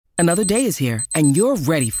Another day is here, and you're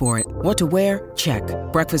ready for it. What to wear? Check.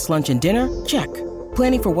 Breakfast, lunch, and dinner? Check.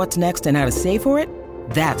 Planning for what's next and how to save for it?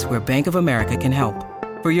 That's where Bank of America can help.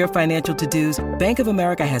 For your financial to-dos, Bank of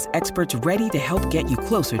America has experts ready to help get you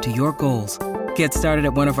closer to your goals. Get started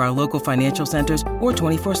at one of our local financial centers or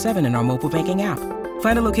 24/7 in our mobile banking app.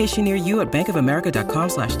 Find a location near you at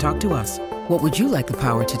bankofamerica.com/talktous. What would you like the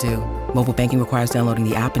power to do? Mobile banking requires downloading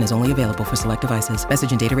the app and is only available for select devices.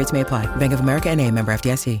 Message and data rates may apply. Bank of America N.A., member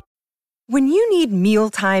FDIC. When you need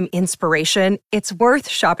mealtime inspiration, it's worth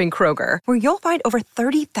shopping Kroger, where you'll find over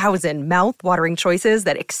 30,000 mouth-watering choices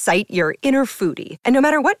that excite your inner foodie. And no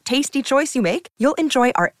matter what tasty choice you make, you'll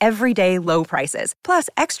enjoy our everyday low prices, plus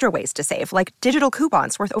extra ways to save, like digital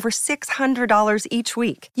coupons worth over $600 each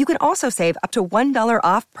week. You can also save up to $1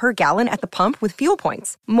 off per gallon at the pump with fuel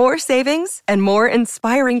points. More savings and more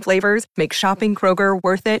inspiring flavors make shopping Kroger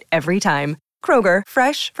worth it every time. Kroger,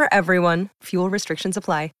 fresh for everyone. Fuel restrictions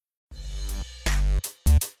apply.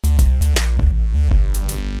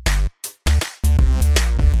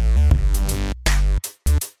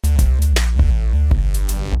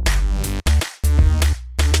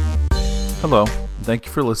 Hello, thank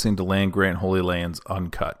you for listening to Land Grant Holy Lands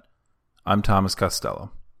Uncut. I'm Thomas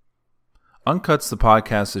Costello. Uncut's the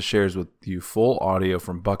podcast that shares with you full audio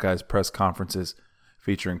from Buckeyes press conferences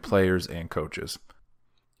featuring players and coaches.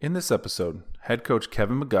 In this episode, head coach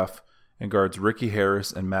Kevin McGuff and guards Ricky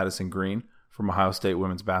Harris and Madison Green from Ohio State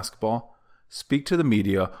women's basketball speak to the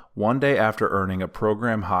media one day after earning a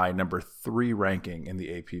program high number 3 ranking in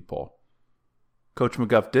the AP poll. Coach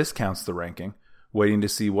McGuff discounts the ranking, waiting to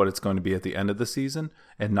see what it's going to be at the end of the season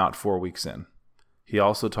and not 4 weeks in. He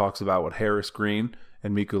also talks about what Harris Green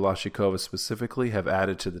and Miku Lashikova specifically have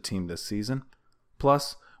added to the team this season,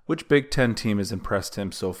 plus which Big Ten team has impressed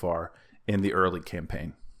him so far in the early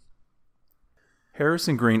campaign. Harris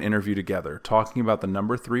and Green interview together, talking about the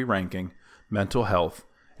number 3 ranking, mental health,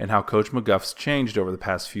 and how Coach McGuff's changed over the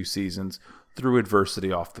past few seasons through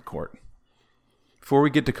adversity off the court. Before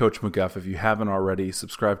we get to Coach McGuff, if you haven't already,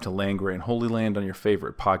 subscribe to Land Grant Holy Land on your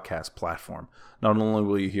favorite podcast platform. Not only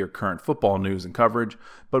will you hear current football news and coverage,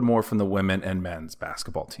 but more from the women and men's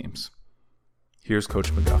basketball teams. Here's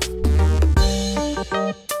Coach McGuff.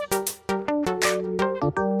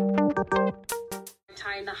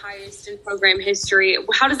 Tying the highest in program history.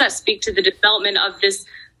 How does that speak to the development of this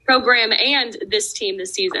program and this team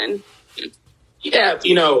this season? Yeah,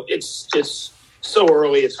 it's just so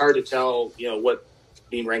early. It's hard to tell, what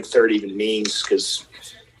being ranked third even means, because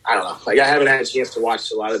I don't know. I haven't had a chance to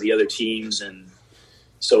watch a lot of the other teams and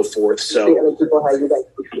so forth. So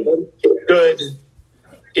good.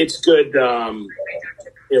 It's good.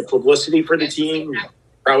 Publicity for the team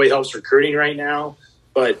probably helps recruiting right now,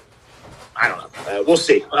 but I don't know. We'll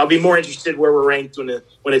see. I'll be more interested where we're ranked when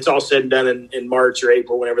it's all said and done in March or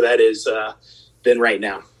April, whenever that is, than right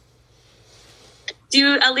now. Do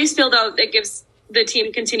you at least feel, though, that gives the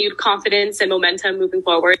team continued confidence and momentum moving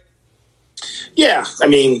forward? Yeah.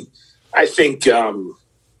 I think,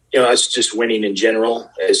 us just winning in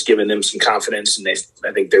general has given them some confidence, and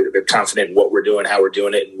I think they're confident in what we're doing, how we're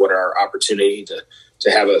doing it, and what our opportunity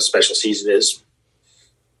to have a special season is.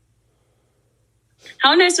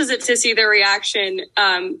 How nice was it to see the reaction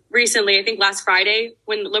recently, I think last Friday,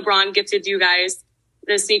 when LeBron gifted you guys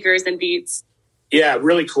the sneakers and Beats? Yeah,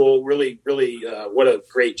 really cool. Really, really, what a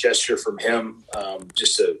great gesture from him.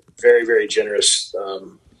 Just a very, very generous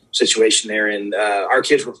situation there. And our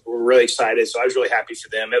kids were really excited, so I was really happy for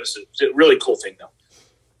them. It was a really cool thing, though.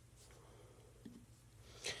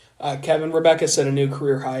 Kevin, Rebecca set a new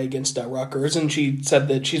career high against Rutgers, and she said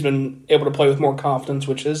that she's been able to play with more confidence,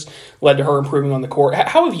 which has led to her improving on the court.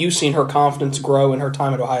 How have you seen her confidence grow in her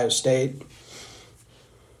time at Ohio State?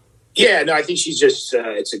 Yeah, no, I think she's just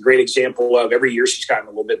it's a great example of every year she's gotten a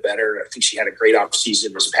little bit better. I think she had a great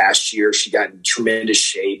offseason this past year. She got in tremendous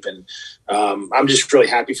shape, and I'm just really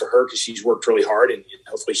happy for her because she's worked really hard, and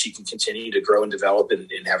hopefully she can continue to grow and develop and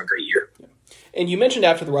have a great year. And you mentioned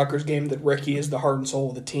after the Rutgers game that Ricky is the heart and soul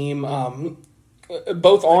of the team,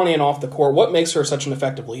 both on and off the court. What makes her such an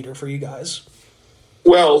effective leader for you guys?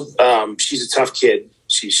 Well, she's a tough kid.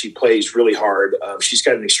 She plays really hard. She's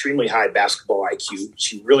got an extremely high basketball IQ.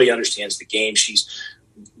 She really understands the game. She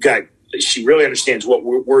really understands what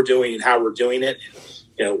we're doing and how we're doing it.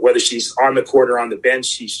 Whether she's on the court or on the bench,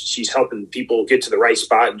 she's helping people get to the right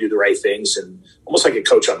spot and do the right things, and almost like a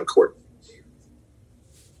coach on the court.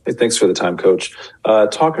 Hey, thanks for the time, Coach.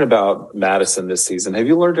 Talking about Madison this season, have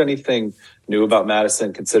you learned anything new about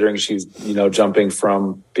Madison, considering she's, jumping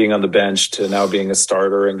from being on the bench to now being a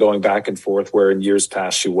starter and going back and forth where in years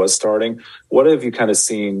past she was starting? What have you kind of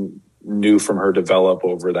seen new from her develop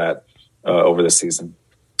over this season?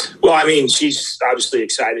 Well, I mean, she's obviously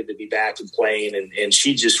excited to be back and playing, and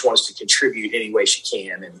she just wants to contribute any way she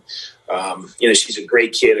can. And, she's a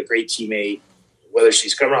great kid, a great teammate. Whether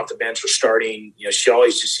she's coming off the bench or starting, she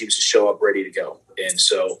always just seems to show up ready to go. And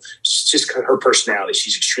so it's just her personality.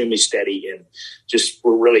 She's extremely steady, and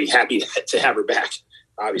we're really happy to have her back,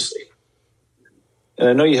 obviously. And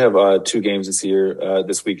I know you have 2 games this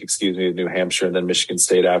week, New Hampshire and then Michigan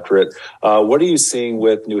State after it. What are you seeing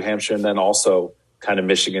with New Hampshire and then also kind of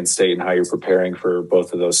Michigan State and how you're preparing for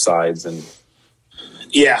both of those sides? And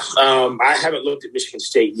I haven't looked at Michigan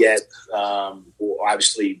State yet.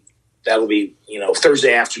 Obviously, that'll be,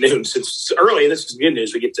 Thursday afternoon. Since it's early, and this is good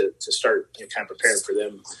news, we get to start kind of preparing for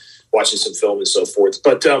them, watching some film and so forth.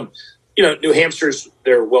 But, New Hampshire's,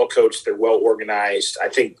 they're well coached, they're well organized. I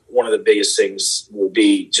think one of the biggest things will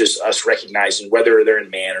be just us recognizing whether they're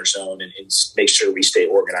in man or zone and make sure we stay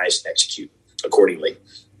organized and execute accordingly.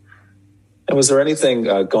 And was there anything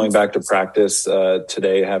going back to practice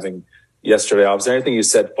today, having yesterday off? Was there anything you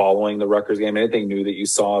said following the Rutgers game? Anything new that you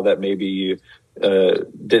saw that maybe you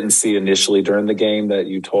didn't see initially during the game that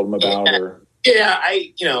you told them about?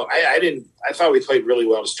 I didn't. I thought we played really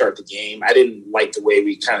well to start the game. I didn't like the way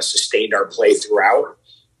we kind of sustained our play throughout,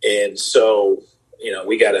 and so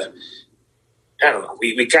we got to. I don't know.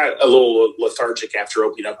 We got a little lethargic after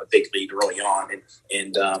opening up a big lead early on,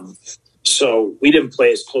 and so we didn't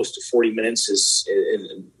play as close to 40 minutes as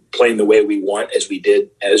playing the way we want as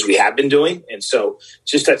we have been doing. And so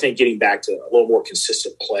just, I think, getting back to a little more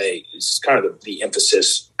consistent play is kind of the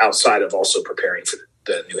emphasis outside of also preparing for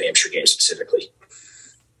the New Hampshire game specifically.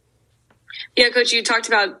 Yeah, Coach, you talked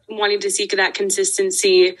about wanting to seek that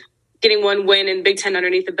consistency, getting one win in Big Ten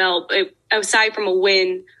underneath the belt. Aside from a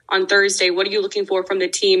win on Thursday, what are you looking for from the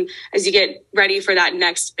team as you get ready for that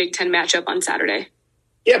next Big Ten matchup on Saturday?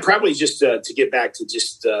 Yeah, probably just to get back to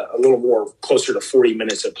just a little more closer to 40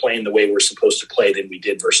 minutes of playing the way we're supposed to play than we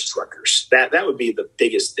did versus Rutgers. That would be the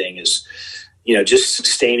biggest thing is, just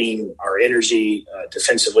sustaining our energy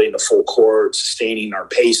defensively in the full court, sustaining our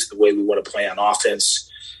pace the way we want to play on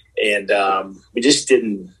offense. And we just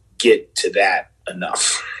didn't get to that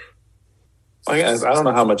enough. I don't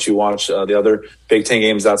know how much you watch the other Big Ten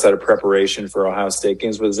games outside of preparation for Ohio State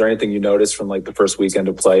games, but is there anything you noticed from the first weekend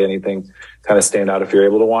of play? Anything kind of stand out if you're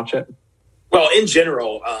able to watch it? Well, in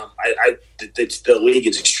general, the league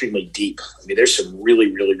is extremely deep. I mean, there's some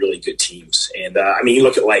really, really, really good teams. And, you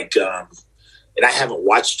look at and I haven't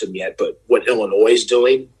watched them yet, but what Illinois is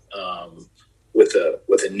doing with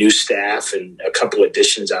a new staff and a couple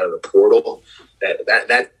additions out of the portal,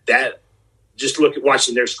 that just look at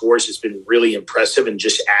watching their scores has been really impressive and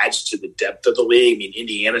just adds to the depth of the league. I mean,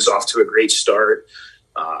 Indiana's off to a great start.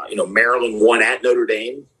 Maryland won at Notre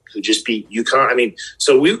Dame, who just beat UConn. I mean,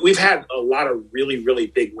 so we've had a lot of really, really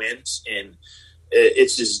big wins, and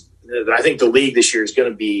I think the league this year is going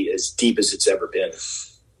to be as deep as it's ever been.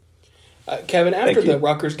 Kevin, after the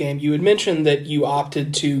Rutgers game, you had mentioned that you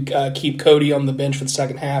opted to keep Cody on the bench for the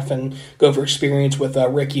second half and go for experience with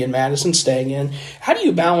Ricky and Madison staying in. How do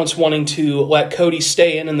you balance wanting to let Cody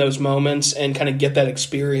stay in those moments and kind of get that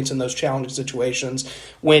experience in those challenging situations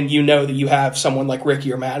when you know that you have someone like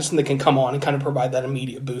Ricky or Madison that can come on and kind of provide that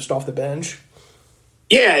immediate boost off the bench?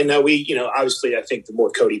 Yeah, no, obviously I think the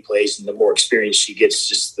more Cody plays and the more experience she gets,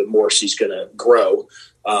 just the more she's going to grow.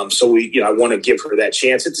 So I want to give her that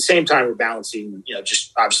chance. At the same time, we're balancing,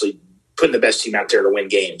 just obviously putting the best team out there to win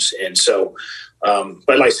games. And so,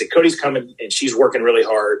 but like I said, Cody's coming and she's working really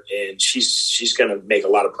hard and she's going to make a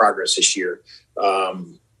lot of progress this year.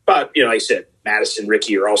 But, like I said, Madison,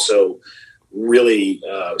 Ricky are also really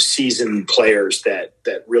seasoned players that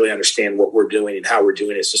really understand what we're doing and how we're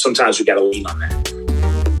doing it. So sometimes we got to lean on that.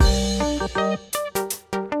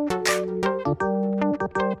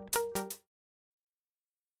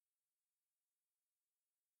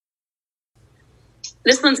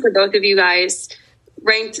 This one's for both of you guys.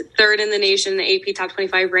 Ranked third in the nation in the AP Top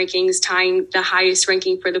 25 rankings, tying the highest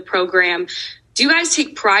ranking for the program. Do you guys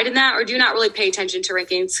take pride in that, or do you not really pay attention to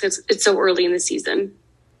rankings because it's so early in the season?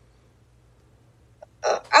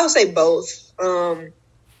 I would say both.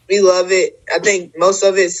 We love it. I think most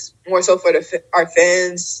of it's more so for our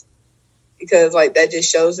fans because that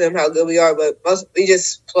just shows them how good we are. But we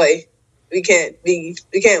just play. We can't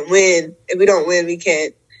win. If we don't win, we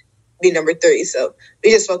can't be number 3. So we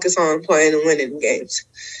just focus on playing and winning games.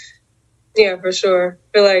 Yeah, for sure.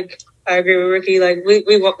 I feel like I agree with Ricky.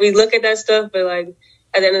 We look at that stuff, but at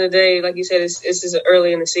the end of the day, like you said, it's just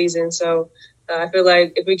early in the season. So I feel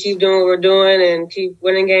like if we keep doing what we're doing and keep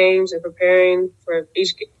winning games and preparing for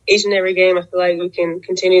each and every game, I feel like we can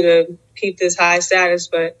continue to keep this high status.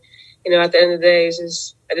 But at the end of the day,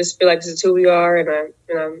 I just feel like this is who we are, and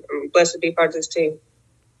I'm blessed to be part of this team.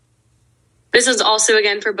 This is also,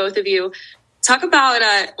 again, for both of you. Talk about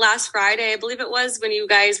last Friday, I believe it was, when you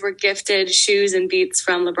guys were gifted shoes and beats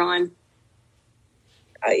from LeBron.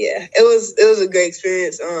 Yeah, it was a great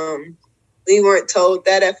experience. We weren't told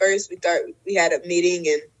that at first. We thought we had a meeting,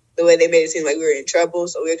 and the way they made it seem like we were in trouble,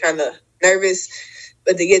 so we were kind of nervous.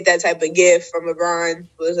 But to get that type of gift from LeBron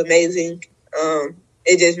was amazing.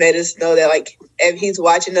 It just made us know that, like, he's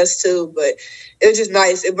watching us too. But it was just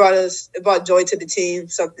nice. It brought joy to the team,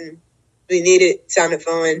 something we needed. Sounded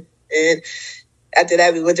fun. And after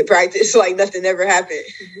that, we went to practice like nothing ever happened.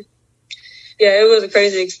 Yeah, it was a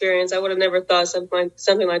crazy experience. I would have never thought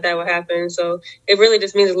something like that would happen. So it really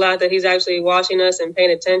just means a lot that he's actually watching us and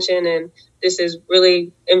paying attention, and this is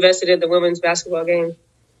really invested in the women's basketball game.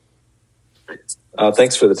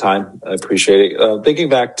 Thanks for the time. I appreciate it. Thinking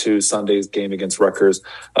back to Sunday's game against Rutgers,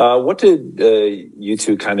 what did you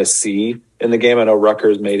two kind of see in the game? I know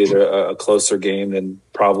Rutgers made it a closer game than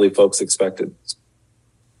probably folks expected.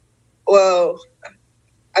 Well,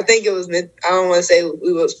 I think it was I don't want to say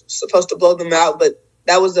we were supposed to blow them out, but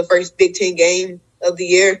that was the first Big Ten game of the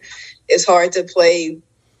year. It's hard to play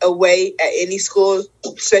away at any school,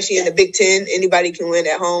 especially in the Big Ten. Anybody can win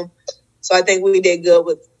at home. So I think we did good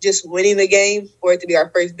with just winning the game for it to be our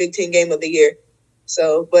first Big Ten game of the year.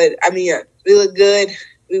 So, but I mean, we look good.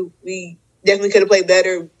 We definitely could have played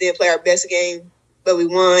better. Didn't play our best game, but we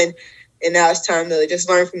won. And now it's time to just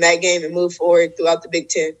learn from that game and move forward throughout the Big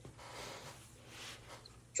Ten.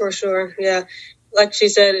 For sure, yeah. Like she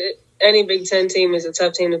said, any Big Ten team is a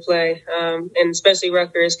tough team to play, and especially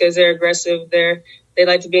Rutgers because they're aggressive. They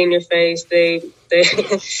like to be in your face. They and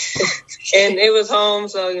it was home,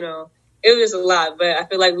 so it was just a lot. But I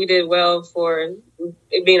feel like we did well for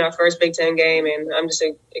it being our first Big Ten game, and I'm just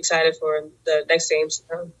excited for the next games to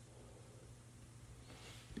come.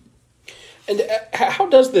 And how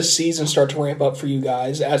does this season start to ramp up for you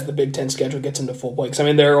guys as the Big Ten schedule gets into full play? Because, I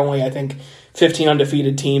mean, there are only, I think, 15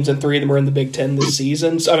 undefeated teams, and 3 of them are in the Big Ten this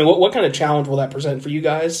season. So, I mean, what kind of challenge will that present for you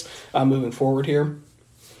guys moving forward here?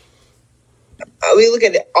 We look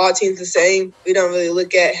at all teams the same. We don't really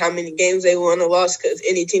look at how many games they won or lost because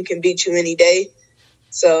any team can beat you any day.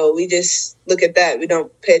 So we just look at that. We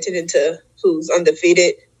don't pay attention to who's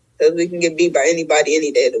undefeated because we can get beat by anybody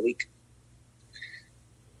any day of the week.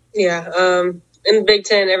 Yeah, in the Big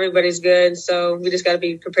Ten, everybody's good, so we just got to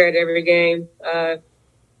be prepared every game. I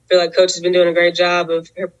feel like Coach has been doing a great job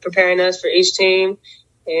of preparing us for each team,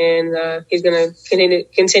 and he's going to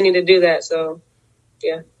continue to do that. So,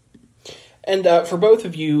 yeah. And for both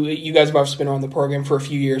of you, you guys have obviously been on the program for a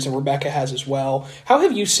few years, and Rebecca has as well. How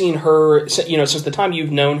have you seen her, since the time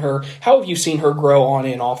you've known her, how have you seen her grow on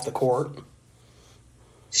and off the court?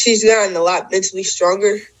 She's gotten a lot mentally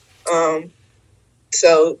stronger.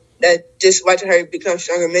 So that just watching her become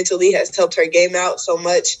stronger mentally has helped her game out so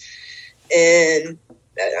much. And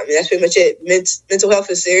that's pretty much it. Mental health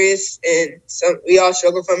is serious, and we all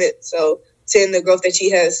struggle from it. So seeing the growth that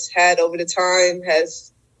she has had over the time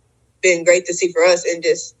has been great to see for us, and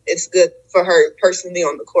just it's good for her personally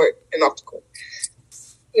on the court and off the court.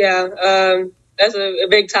 Yeah, that's a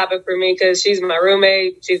big topic for me because she's my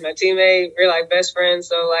roommate, she's my teammate, we're like best friends.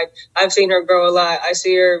 So like I've seen her grow a lot. I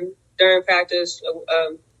see her during practice,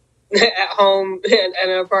 at home, at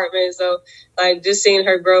an apartment. So, like, just seeing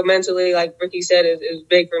her grow mentally, like Ricky said, is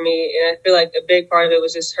big for me. And I feel like a big part of it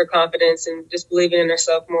was just her confidence and just believing in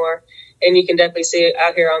herself more. And you can definitely see it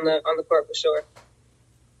out here on the court for sure.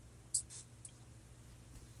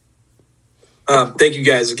 Thank you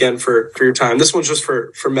guys again for your time. This one's just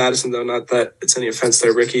for Madison, though, not that it's any offense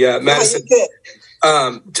there, Ricky. Madison,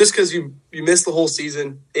 just because you missed the whole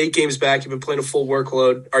season, 8 games back, you've been playing a full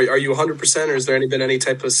workload. Are you 100%, or has there been any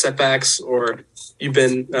type of setbacks, or you've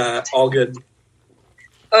been all good?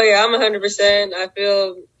 Oh, yeah, I'm 100%. I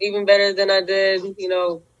feel even better than I did,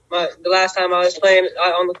 the last time I was playing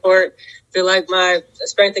on the court. I feel like my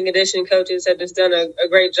strength and conditioning coaches have just done a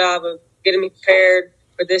great job of getting me prepared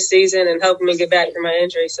for this season and helping me get back from my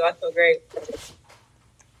injury. So I feel great.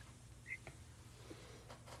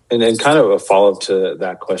 And then kind of a follow-up to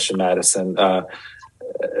that question, Madison,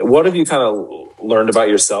 what have you kind of learned about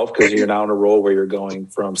yourself? Because you're now in a role where you're going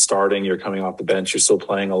from starting, you're coming off the bench, you're still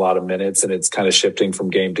playing a lot of minutes, and it's kind of shifting from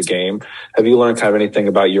game to game. Have you learned kind of anything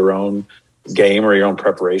about your own game or your own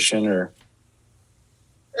preparation? Or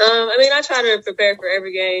I try to prepare for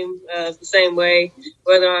every game the same way,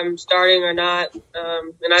 whether I'm starting or not.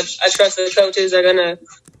 And I trust the coaches are going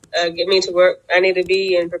to get me to where I need to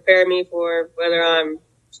be and prepare me for whether I'm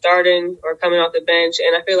starting or coming off the bench.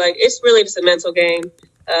 And I feel like it's really just a mental game.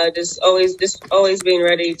 just always being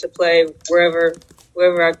ready to play wherever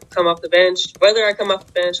I come off the bench, whether I come off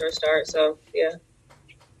the bench or start. So, yeah.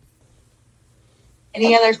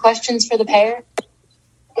 Any other questions for the pair?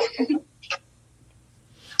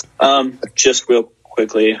 Just real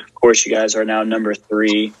quickly, of course, you guys are now number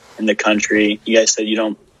 3 in the country. You guys said you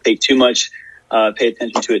don't pay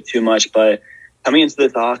attention to it too much, but coming into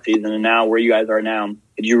this offseason and now where you guys are now,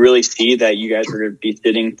 did you really see that you guys were going to be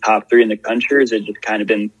sitting top 3 in the country, or has it just kind of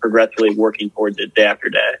been progressively working towards it day after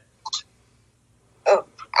day?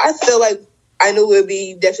 I feel like I knew we'd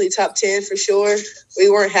be definitely top 10 for sure. We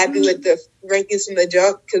weren't happy with the rankings from the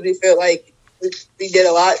jump because we felt like we did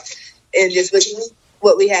a lot, and just with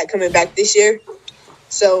what we had coming back this year.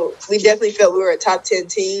 So we definitely felt we were a top 10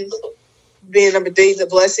 team. Being number 3 is a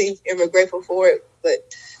blessing, and we're grateful for it.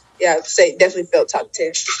 But, yeah, I'd say definitely felt top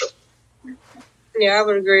 10. Yeah, I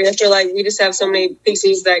would agree. I feel like we just have so many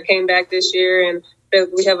pieces that came back this year, and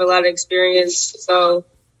we have a lot of experience. So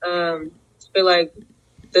I feel like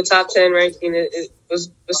the top 10 ranking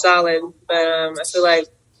was solid. But I feel like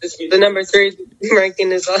the number 3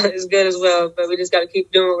 ranking is good as well. But we just got to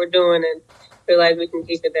keep doing what we're doing and feel like we can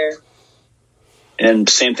keep it there. And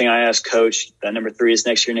same thing I asked Coach, that number 3 is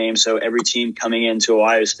next to your name. So every team coming into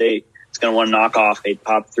Ohio State is going to want to knock off a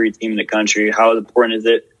top 3 team in the country. How important is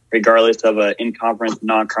it, regardless of an in-conference,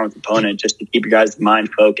 non-conference opponent, just to keep your guys'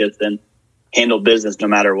 mind focused and handle business no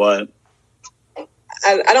matter what?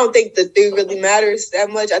 I don't think the 3 really matters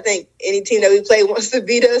that much. I think any team that we play wants to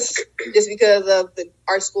beat us just because of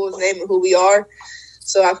our school's name and who we are.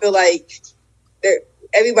 So I feel like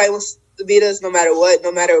everybody wants to beat us no matter what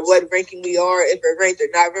ranking we are, if we're ranked or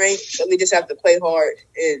not ranked. So we just have to play hard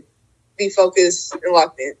and be focused and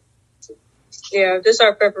locked in. Yeah, just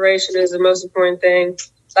our preparation is the most important thing.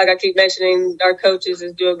 Like I keep mentioning, our coaches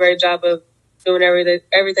do a great job of doing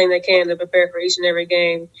everything they can to prepare for each and every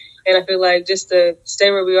game. And I feel like just to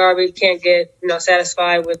stay where we are, we can't get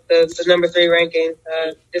satisfied with the number 3 ranking.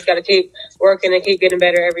 Just got to keep working and keep getting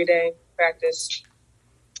better every day. Practice.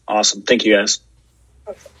 Awesome. Thank you, guys.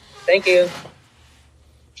 Thank you.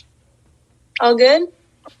 All good?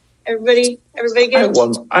 Everybody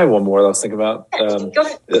good? I have one more I was thinking about. Go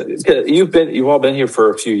ahead. You've all been here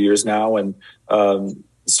for a few years now, and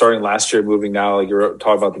starting last year, moving now, like you're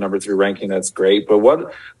talking about the number 3 ranking, that's great. But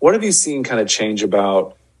what have you seen kind of change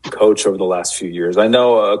about Coach over the last few years? I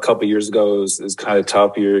know a couple of years ago it was kind of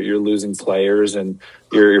tough. You're losing players and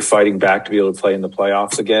you're fighting back to be able to play in the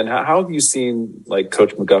playoffs again. How have you seen like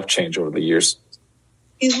Coach McGuff change over the years?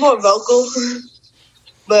 He's more vocal,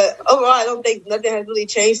 but overall I don't think nothing has really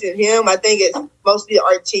changed in him. I think it's mostly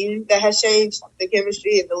our team that has changed, the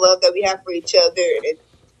chemistry and the love that we have for each other and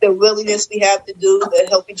the willingness we have to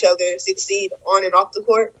help each other succeed on and off the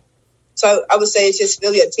court. So I would say it's just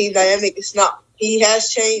really a team dynamic. It's not he has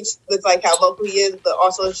changed with like how vocal he is, but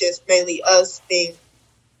also it's just mainly us being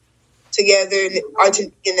together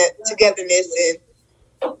and in that togetherness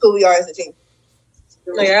and who we are as a team.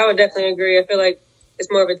 Yeah, I would definitely agree. I feel like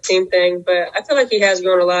it's more of a team thing, but I feel like he has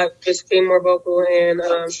grown a lot, just being more vocal. And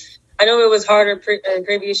I know it was harder in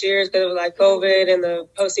previous years because of like COVID and the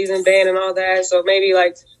postseason ban and all that. So maybe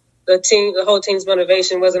like the whole team's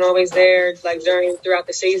motivation wasn't always there like throughout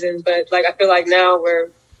the season. But like I feel like now we're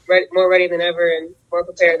more ready than ever and more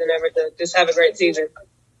prepared than ever to just have a great season.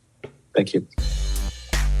 Thank you.